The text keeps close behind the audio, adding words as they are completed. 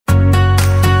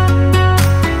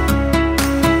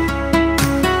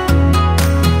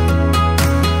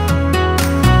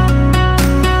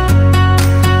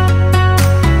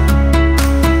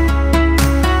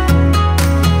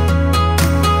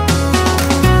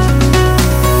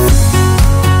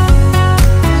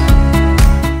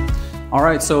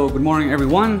Alright, so good morning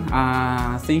everyone.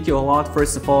 Thank you a lot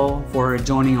first of all for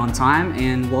joining on time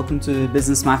and welcome to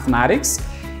Business Mathematics.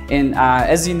 And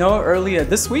as you know, earlier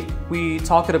this week we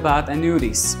talked about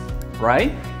annuities,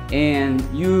 right? And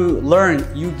you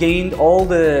gained all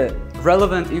the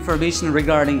relevant information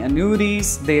regarding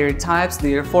annuities, their types,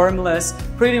 their formulas.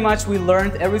 Pretty much we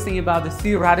learned everything about the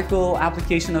theoretical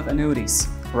application of annuities,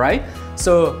 right?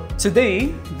 So today,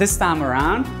 this time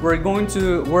around, we're going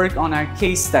to work on our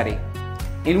case study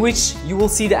in which you will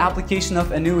see the application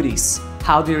of annuities,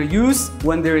 how they're used,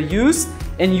 when they're used,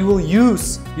 and you will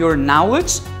use your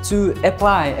knowledge to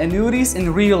apply annuities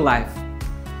in real life,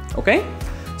 okay?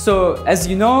 So as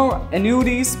you know,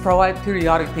 annuities provide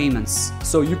periodic payments.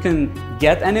 So you can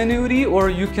get an annuity or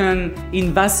you can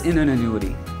invest in an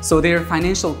annuity. So they're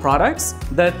financial products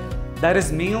that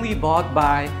is mainly bought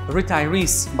by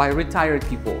retirees, by retired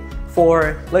people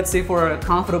for, let's say, for a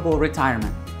comfortable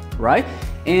retirement, right?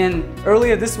 And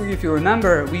earlier this week, if you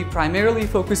remember, we primarily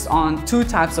focused on two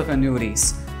types of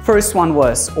annuities. First one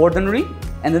was ordinary,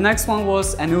 and the next one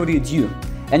was annuity due.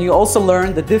 And you also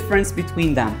learned the difference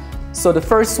between them. So the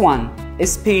first one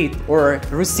is paid or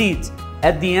receipt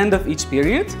at the end of each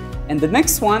period, and the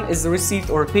next one is the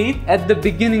receipt or paid at the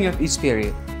beginning of each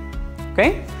period,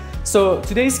 okay? So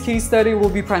today's case study will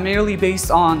be primarily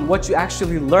based on what you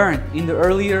actually learned in the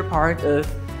earlier part of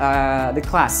the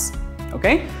class,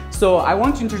 okay? So I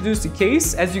want to introduce the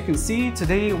case. As you can see,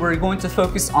 today we're going to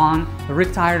focus on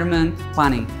retirement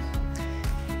planning.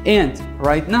 And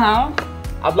right now,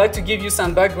 I'd like to give you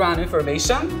some background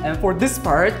information. And for this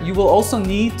part, you will also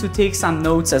need to take some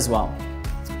notes as well,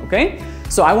 okay?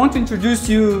 So I want to introduce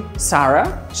you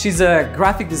Sarah. She's a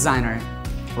graphic designer,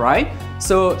 right?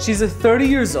 So she's 30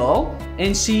 years old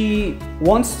and she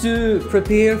wants to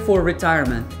prepare for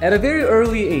retirement at a very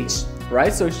early age,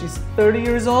 right? So she's 30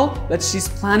 years old, but she's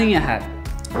planning ahead,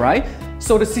 right?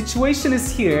 So the situation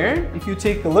is here, if you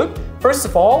take a look. First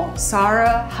of all,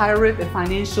 Sarah hired a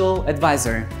financial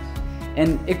advisor.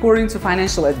 And according to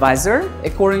financial advisor,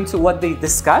 according to what they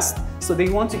discussed, so they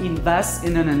want to invest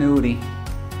in an annuity.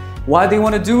 Why they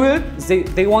want to do it?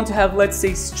 They want to have, let's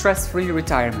say, stress-free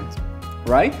retirement,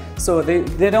 right? So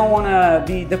they don't want to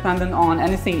be dependent on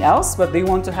anything else, but they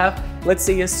want to have, let's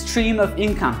say, a stream of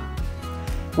income.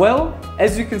 Well,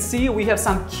 as you can see, we have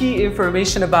some key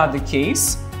information about the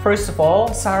case. First of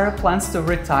all, Sarah plans to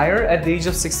retire at the age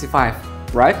of 65,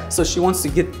 right? So she wants to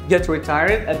get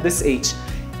retired at this age.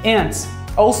 And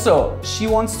also, she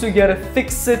wants to get a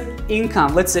fixed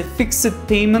income, let's say fixed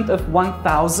payment of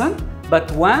 1,000, but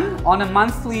when? On a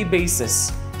monthly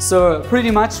basis. So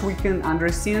pretty much we can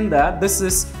understand that this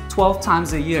is 12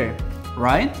 times a year,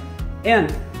 right? And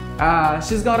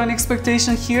she's got an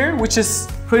expectation here, which is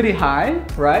pretty high,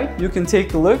 right? You can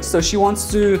take a look. So she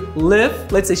wants to live,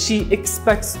 let's say she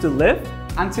expects to live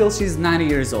until she's 90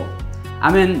 years old. I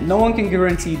mean, no one can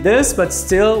guarantee this, but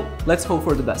still, let's hope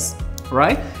for the best,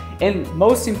 right? And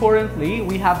most importantly,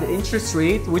 we have the interest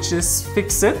rate, which is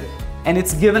fixed, and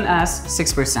it's given as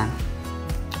 6%.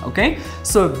 Okay,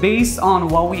 so based on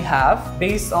what we have,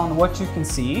 based on what you can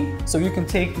see, so you can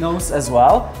take notes as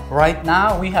well. Right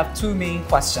now, we have two main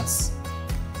questions.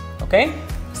 Okay,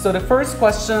 so the first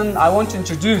question I want to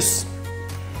introduce,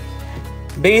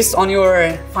 based on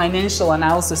your financial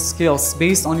analysis skills,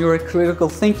 based on your critical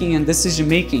thinking and decision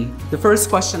making, the first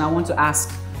question I want to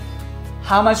ask,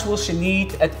 how much will she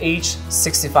need at age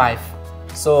 65?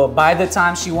 So by the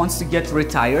time she wants to get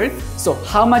retired, so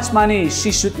how much money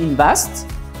she should invest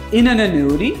in an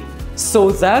annuity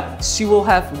so that she will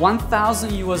have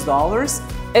 1,000 US dollars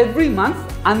every month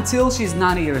until she's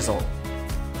 90 years old.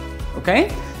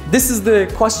 Okay? This is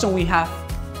the question we have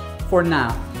for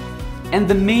now. And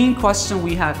the main question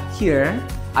we have here,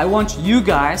 I want you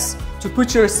guys to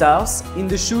put yourselves in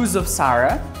the shoes of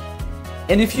Sarah.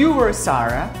 And if you were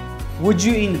Sarah, would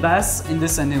you invest in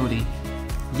this annuity?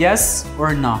 Yes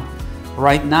or no?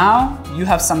 Right now, you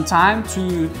have some time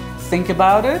to think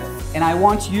about it. And I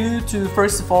want you to,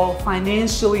 first of all,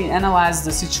 financially analyze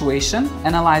the situation,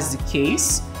 analyze the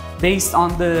case based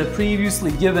on the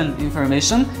previously given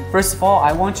information. First of all,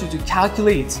 I want you to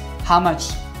calculate how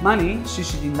much money she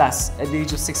should invest at the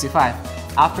age of 65.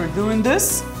 After doing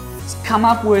this, come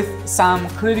up with some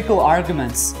critical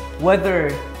arguments whether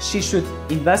she should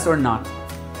invest or not.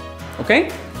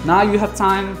 Okay? Now you have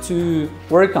time to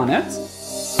work on it.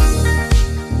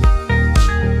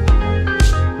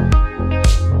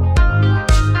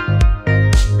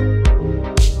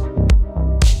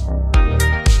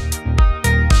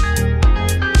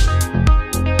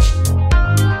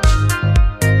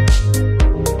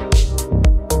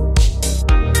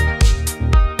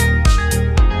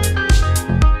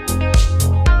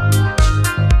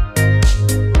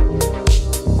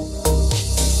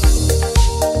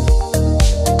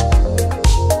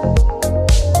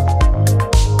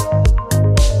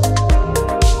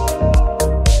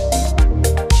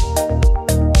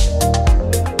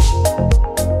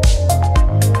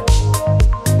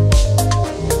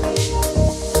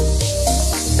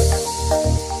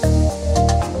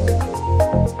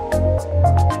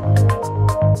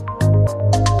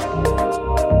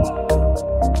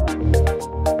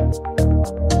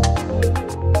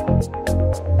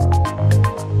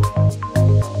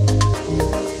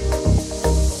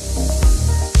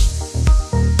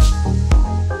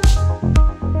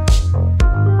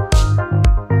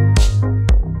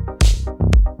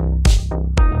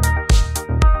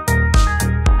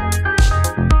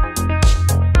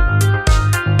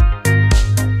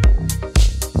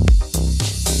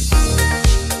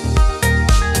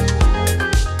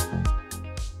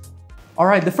 All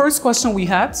right, the first question we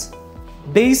had,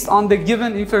 based on the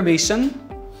given information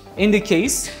in the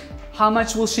case, how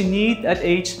much will she need at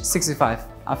age 65?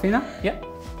 Afina? Yeah?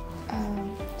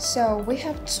 So we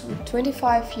have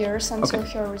 25 years until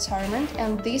her retirement,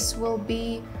 and this will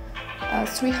be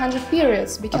 300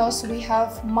 periods because we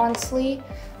have monthly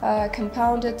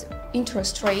compounded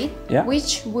interest rate,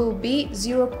 which will be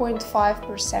 0.5%.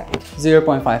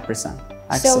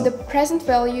 0.5%. So the present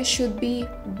value should be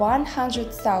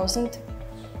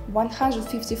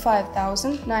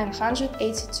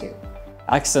 155,982.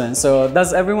 Excellent. So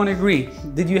does everyone agree?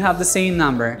 Did you have the same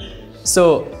number?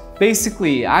 So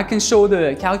basically, I can show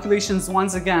the calculations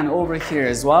once again over here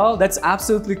as well. That's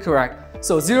absolutely correct.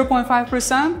 So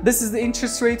 0.5%, this is the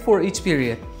interest rate for each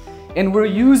period. And we're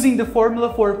using the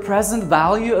formula for present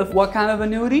value of what kind of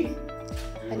annuity?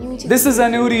 Annuity. This is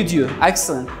annuity due.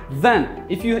 Excellent. Then,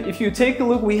 if you take a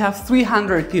look, we have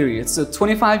 300 periods. So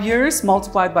 25 years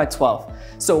multiplied by 12.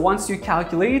 So once you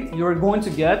calculate, you're going to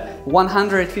get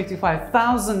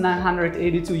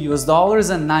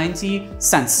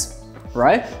 $155,982.90,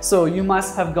 right? So you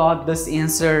must have got this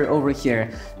answer over here.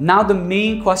 Now the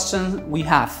main question we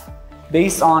have,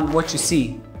 based on what you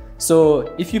see. So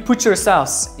if you put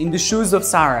yourselves in the shoes of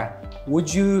Sarah,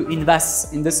 would you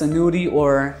invest in this annuity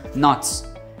or not?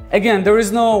 Again, there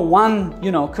is no one,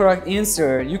 correct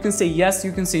answer. You can say yes,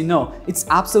 you can say no. It's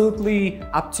absolutely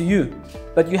up to you.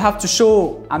 But you have to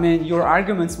show, your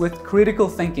arguments with critical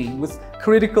thinking, with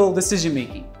critical decision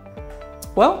making.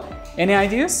 Well, any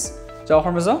ideas?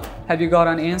 Jawhar Mirza, have you got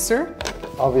an answer?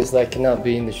 Obviously, I cannot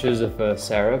be in the shoes of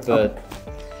Sarah, but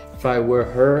if I were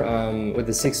her, with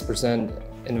the 6%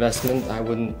 investment, I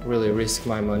wouldn't really risk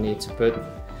my money to put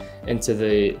into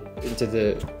the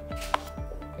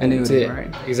annuity,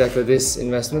 right? Exactly this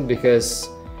investment, because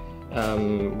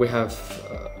we have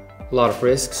a lot of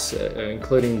risks,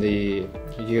 including the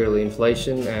yearly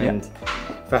inflation, and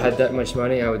if I had that much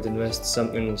money, I would invest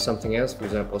in something else, for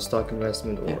example, stock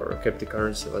investment or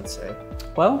cryptocurrency, let's say.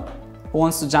 Well, who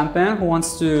wants to jump in? Who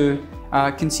wants to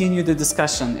continue the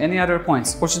discussion? Any other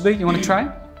points? Porshid, you want to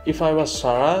try? If I was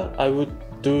Sarah, I would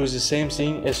do the same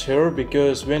thing as her,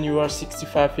 because when you are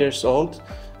 65 years old,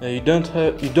 you don't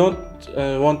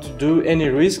want to do any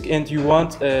risk, and you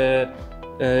want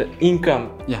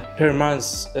income per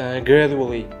month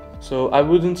gradually. So I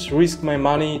wouldn't risk my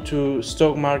money to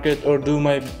stock market or do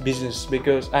my business,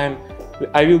 because I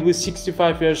will be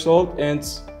 65 years old, and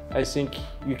I think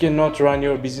you cannot run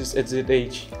your business at that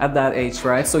age. At that age,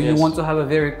 right? So you want to have a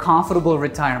very comfortable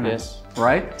retirement,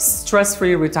 right?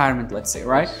 Stress-free retirement, let's say,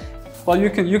 right? Well,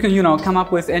 you can come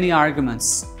up with any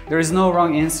arguments. There is no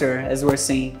wrong answer, as we're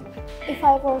saying. If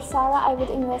I were Sarah, I would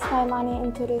invest my money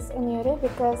into this annuity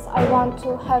because I want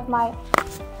to have my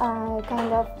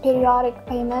kind of periodic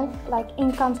payment, like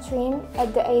income stream,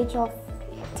 at the age of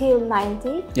till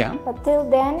 90. Yeah. But till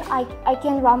then, I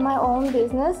can run my own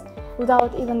business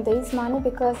without even this money,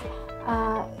 because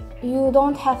you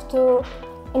don't have to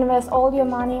invest all your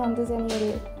money on this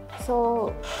annuity.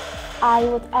 So I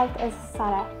would act as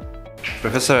Sarah.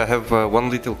 Professor, I have one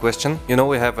little question.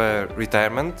 We have a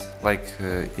retirement, like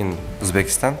in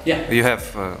Uzbekistan. Yeah. You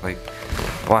have like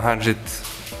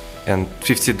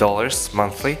 $150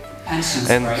 monthly. Pensions,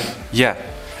 and right? Yeah.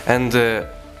 And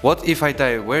what if I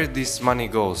die? Where this money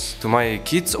goes? To my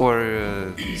kids or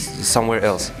somewhere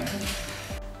else?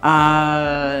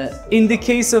 In the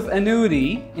case of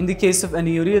annuity,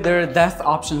 there are death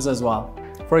options as well.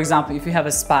 For example, if you have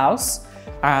a spouse,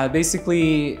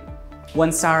 basically, when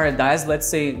Sarah dies,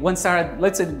 let's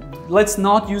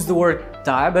not use the word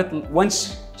die, but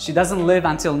once she doesn't live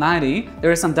until 90,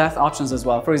 there are some death options as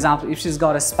well. For example, if she's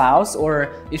got a spouse,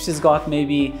 or if she's got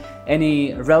maybe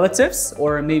any relatives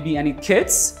or maybe any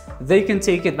kids, they can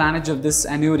take advantage of this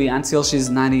annuity until she's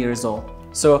 90 years old.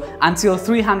 So until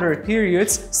 300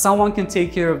 periods, someone can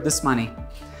take care of this money.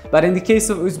 But in the case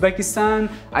of Uzbekistan,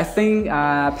 I think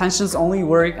pensions only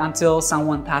work until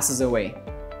someone passes away.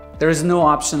 There is no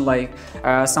option like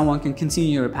someone can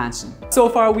continue your pension. So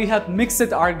far we have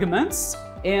mixed arguments,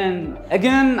 and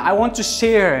again I want to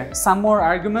share some more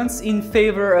arguments in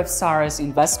favor of Sarah's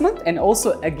investment and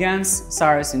also against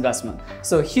Sarah's investment.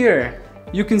 So here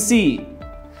you can see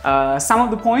some of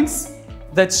the points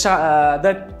that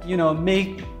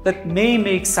may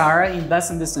make Sarah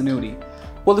invest in this annuity.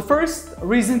 Well, the first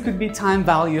reason could be time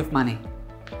value of money,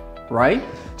 right?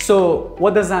 So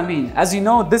what does that mean? As you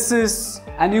know, this is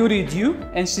annuity due,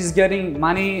 and she's getting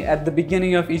money at the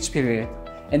beginning of each period.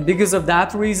 And because of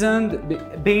that reason,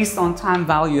 based on time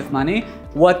value of money,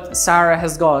 what Sarah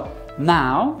has got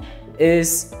now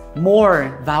is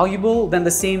more valuable than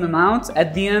the same amount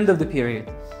at the end of the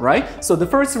period, right? So the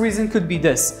first reason could be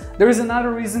this. There is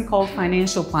another reason called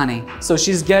financial planning. So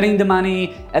she's getting the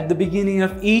money at the beginning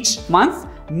of each month,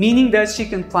 meaning that she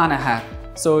can plan ahead.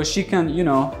 So she can,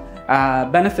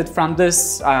 benefit from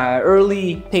this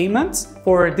early payment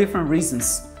for different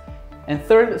reasons. And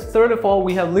third of all,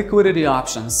 we have liquidity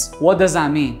options. What does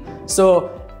that mean? So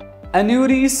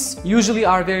annuities usually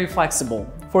are very flexible.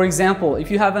 For example,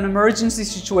 if you have an emergency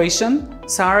situation,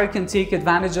 Sarah can take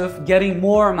advantage of getting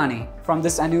more money from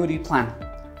this annuity plan.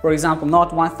 For example,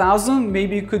 not 1,000,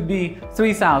 maybe it could be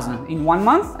 3,000 in 1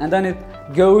 month, and then it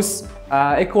goes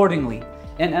accordingly.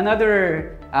 And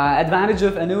another advantage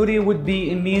of annuity would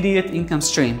be immediate income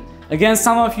stream. Again,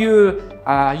 some of you,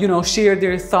 share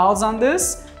their thoughts on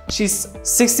this. She's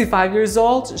 65 years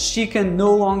old, she can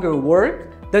no longer work.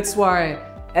 That's why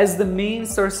as the main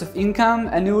source of income,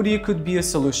 annuity could be a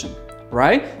solution,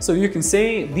 right? So you can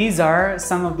say these are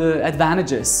some of the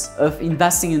advantages of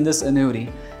investing in this annuity.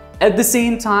 At the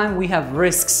same time, we have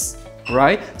risks,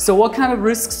 right? So what kind of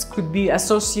risks could be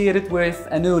associated with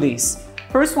annuities?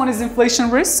 First one is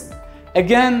inflation risk.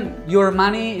 Again, your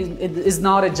money is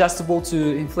not adjustable to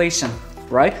inflation,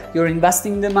 right? You're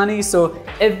investing the money, so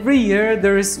every year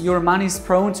your money is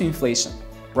prone to inflation,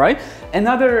 right?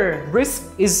 Another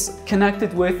risk is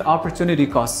connected with opportunity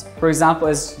costs. For example,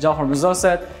 as Jawhar Mirza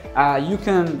said, you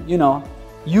can,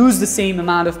 use the same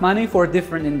amount of money for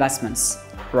different investments,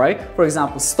 right? For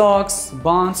example, stocks,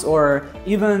 bonds, or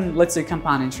even, let's say,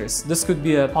 compound interest. This could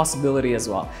be a possibility as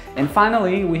well. And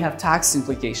finally, we have tax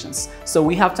implications. So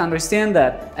we have to understand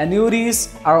that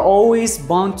annuities are always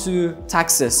bound to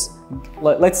taxes,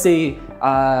 let's say,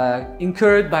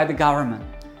 incurred by the government.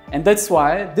 And that's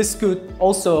why this could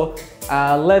also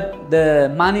let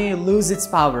the money lose its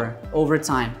power over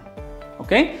time.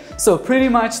 Okay? So pretty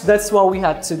much that's what we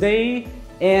had today.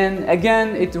 And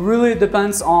again, it really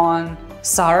depends on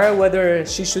Sarah whether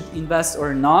she should invest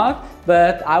or not.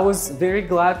 But I was very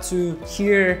glad to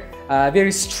hear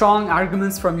very strong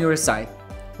arguments from your side,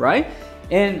 right?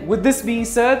 And with this being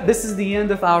said, this is the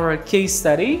end of our case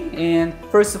study. And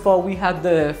first of all, we had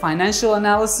the financial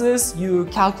analysis. You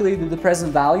calculated the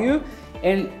present value.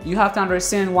 And you have to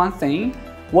understand one thing.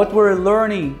 What we're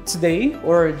learning today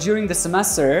or during the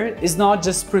semester is not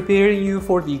just preparing you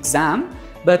for the exam,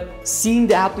 but seeing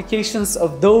the applications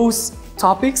of those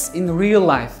topics in real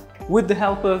life with the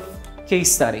help of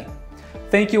case study.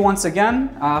 Thank you once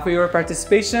again for your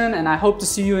participation, and I hope to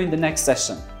see you in the next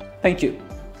session. Thank you.